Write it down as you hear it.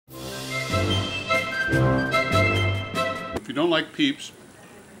If you don't like Peeps,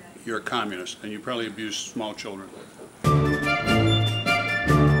 you're a communist, and you probably abuse small children.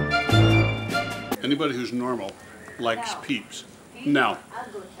 Anybody who's normal likes Peeps. No.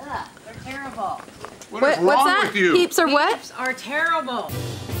 They're terrible. What's wrong with you? Peeps are what? Peeps are terrible.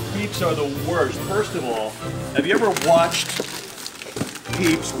 Peeps are the worst. First of all, have you ever watched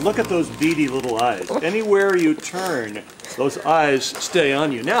Peeps? Look at those beady little eyes. Anywhere you turn, those eyes stay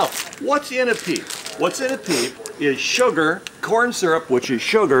on you. Now, what's in a Peep? What's in a Peep is sugar, corn syrup, which is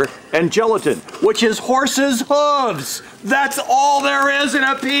sugar, and gelatin, which is horse's hooves. That's all there is in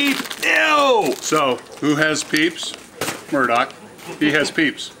a Peep. Ew! So, who has Peeps? Murdock. He has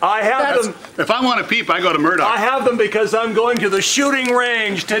Peeps. I have them. If I want a Peep, I go to Murdock. I have them because I'm going to the shooting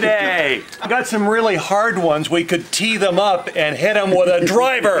range today. I got some really hard ones. We could tee them up and hit them with a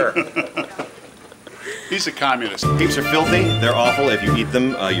driver. He's a communist. Peeps are filthy. They're awful. If you eat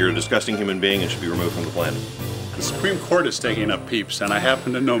them, you're a disgusting human being and should be removed from the planet. The Supreme Court is taking up Peeps, and I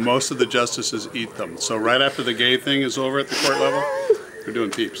happen to know most of the justices eat them. So right after the gay thing is over at the court level, they're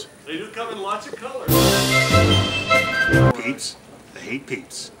doing Peeps. They do come in lots of colors. Peeps? I hate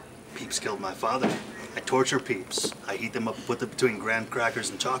Peeps. Peeps killed my father. I torture Peeps. I heat them up and put them between graham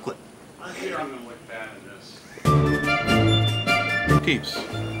crackers and chocolate. I think I'm gonna look bad in this. Peeps.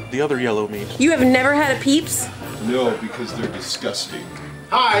 The other yellow meat. You have never had a Peeps? No, because they're disgusting.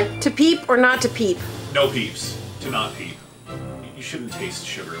 Hi! To peep or not to peep? No Peeps. To not peep. You shouldn't taste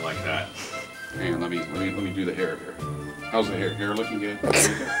sugar like that. Hang on, let me do the hair here. How's the hair? Hair looking good?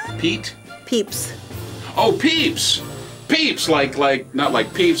 Pete? Peeps. Oh, Peeps! Peeps, like not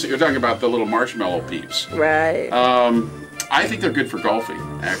like Peeps. You're talking about the little Marshmallow Peeps. Right. I think they're good for golfing,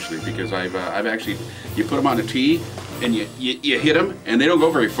 actually, because I've actually, you put them on a tee and you hit them and they don't go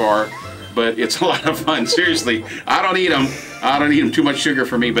very far, but it's a lot of fun. Seriously, I don't eat them. I don't eat them. Too much sugar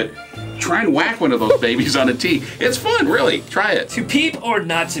for me, but try and whack one of those babies on a tee. It's fun, really. Try it. To peep or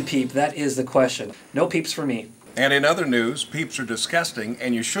not to peep? That is the question. No Peeps for me. And in other news, Peeps are disgusting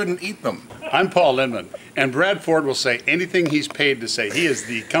and you shouldn't eat them. I'm Paul Linnman, and Brad Ford will say anything he's paid to say. He is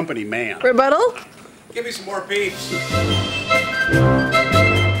the company man. Rebuttal? Give me some more Peeps.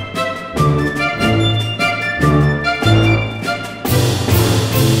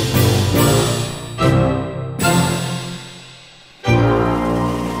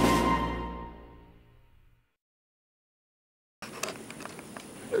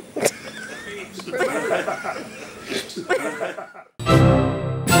 Peeps.